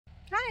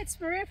it's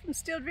Maria from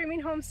Still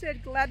Dreaming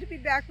Homestead. Glad to be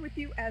back with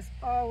you. As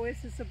always,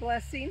 it's a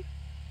blessing.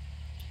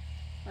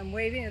 I'm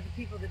waving at the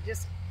people that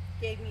just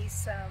gave me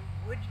some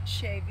wood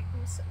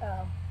shavings.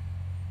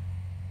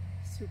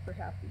 Super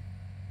happy.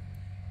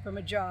 From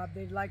a job,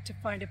 they'd like to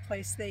find a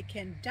place they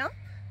can dump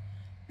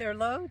their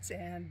loads,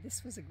 and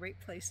this was a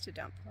great place to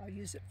dump. I'll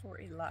use it for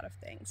a lot of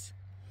things.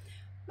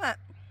 But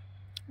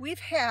we've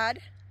had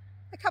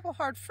a couple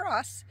hard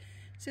frosts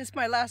since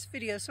my last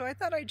video, so I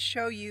thought I'd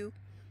show you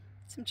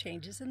some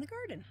changes in the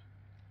garden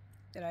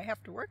that I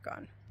have to work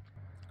on.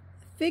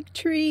 The fig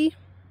tree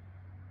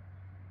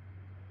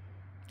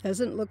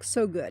doesn't look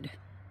so good,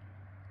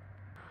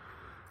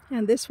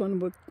 and this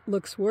one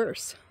looks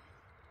worse.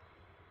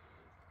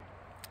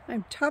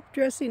 I'm top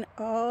dressing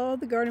all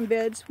the garden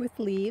beds with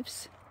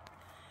leaves,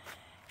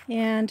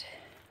 and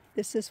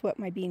this is what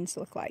my beans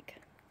look like.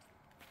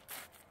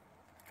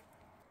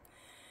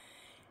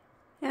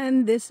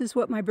 And this is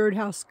what my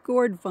birdhouse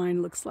gourd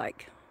vine looks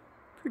like.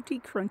 Pretty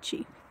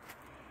crunchy.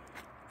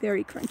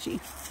 Very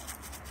crunchy.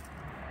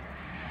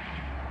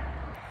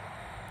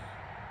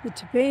 The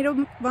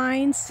tomato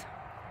vines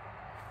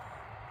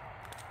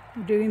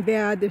are doing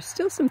bad. There's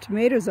still some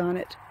tomatoes on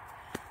it.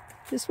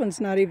 This one's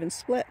not even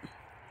split.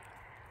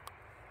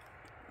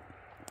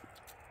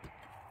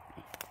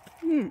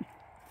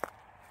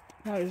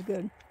 Not as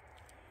good.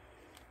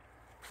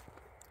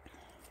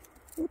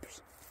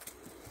 Oops.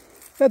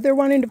 But they're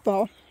wanting to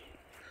fall.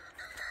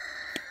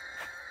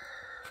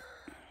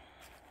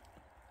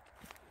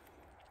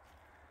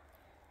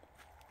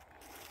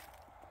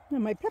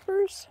 And my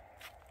peppers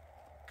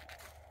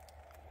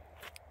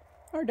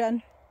are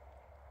done.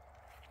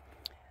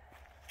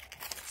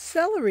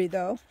 Celery,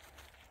 though,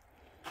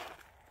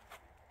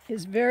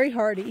 is very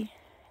hardy,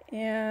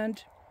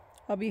 and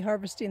I'll be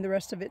harvesting the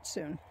rest of it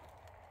soon.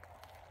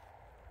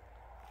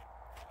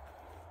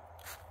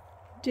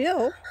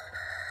 Dill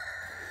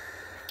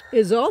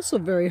is also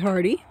very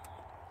hardy,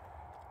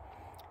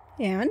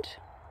 and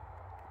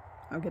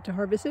I'll get to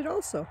harvest it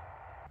also.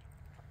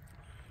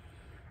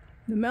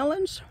 The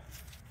melons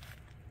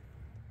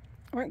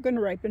aren't going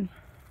to ripen.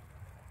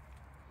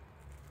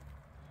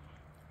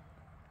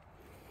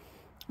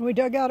 We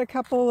dug out a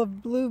couple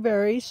of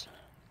blueberries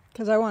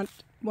because I want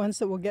ones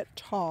that will get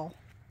tall.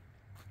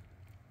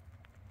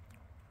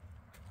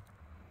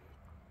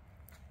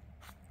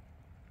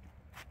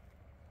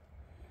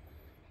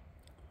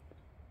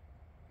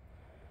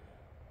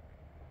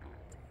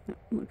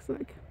 Looks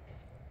like.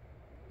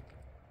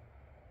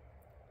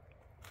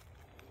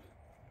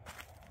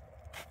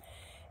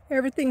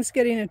 Everything's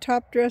getting a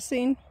top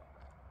dressing.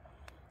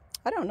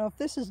 I don't know if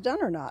this is done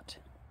or not.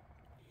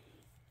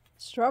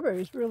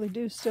 Strawberries really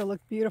do still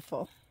look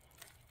beautiful.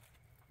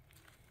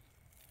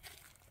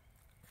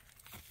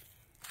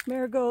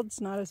 Marigolds,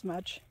 not as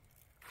much.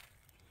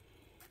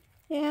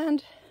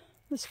 And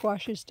the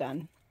squash is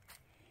done.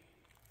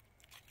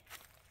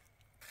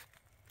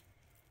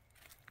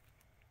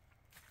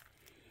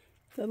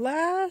 The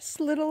last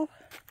little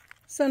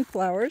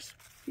sunflowers,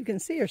 you can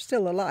see, are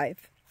still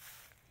alive.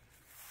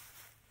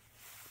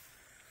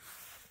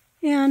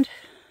 And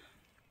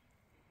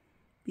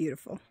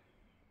beautiful.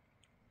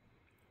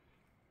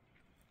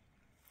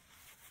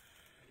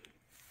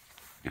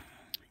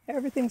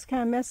 Everything's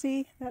kind of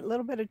messy. That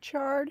little bit of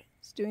chard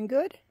is doing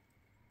good.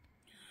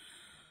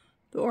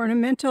 The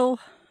ornamental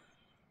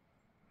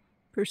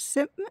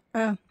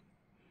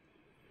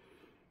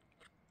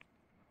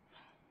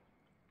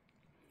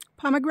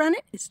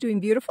pomegranate is doing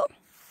beautiful.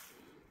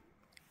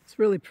 It's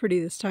really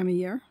pretty this time of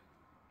year.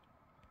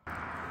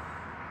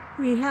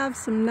 We have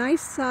some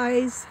nice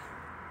size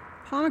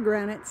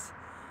pomegranates,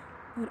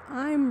 but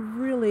I'm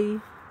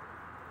really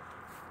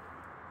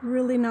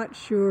not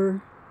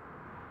sure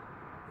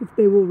if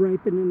they will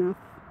ripen enough.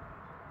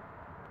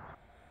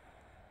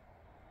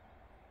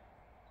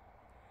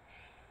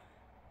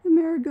 The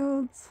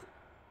marigolds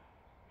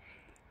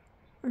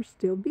are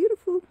still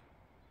beautiful.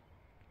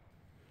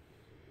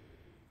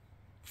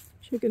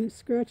 Chicken is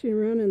scratching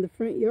around in the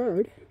front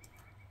yard.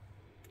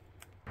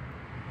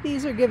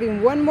 These are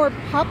giving one more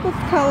pop of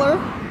color.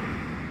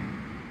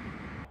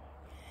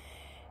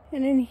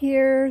 And in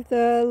here,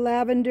 the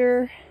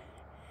lavender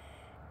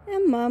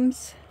and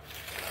mums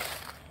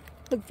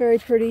look very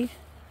pretty,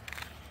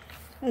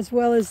 as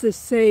well as this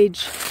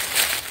sage.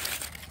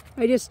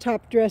 I just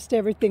top dressed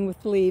everything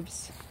with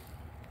leaves.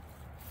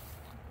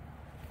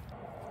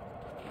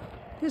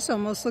 This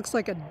almost looks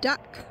like a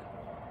duck.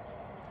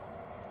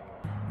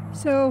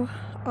 So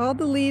all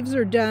the leaves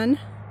are done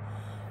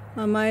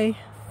on my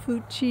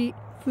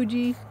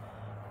Fuji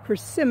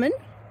persimmon,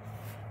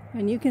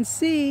 and you can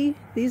see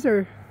these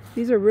are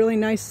really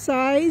nice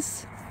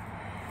size,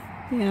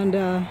 and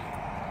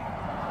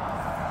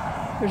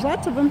there's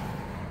lots of them.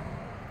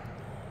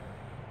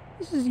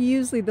 This is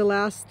usually the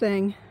last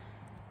thing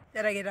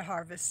that I get to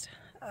harvest.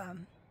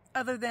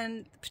 Other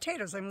than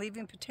potatoes, I'm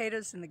leaving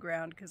potatoes in the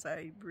ground because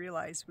I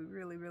realize we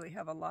really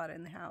have a lot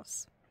in the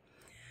house.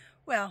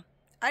 Well,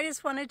 I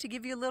just wanted to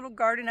give you a little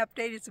garden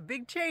update. It's a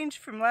big change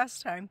from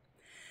last time.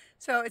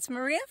 So it's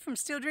Maria from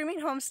Still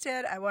Dreaming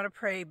Homestead. I want to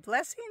pray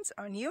blessings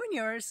on you and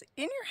yours,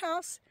 in your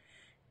house,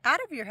 out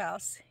of your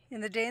house,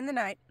 in the day and the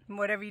night, and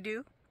whatever you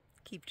do,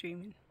 keep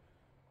dreaming.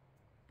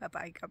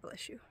 Bye-bye. God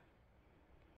bless you.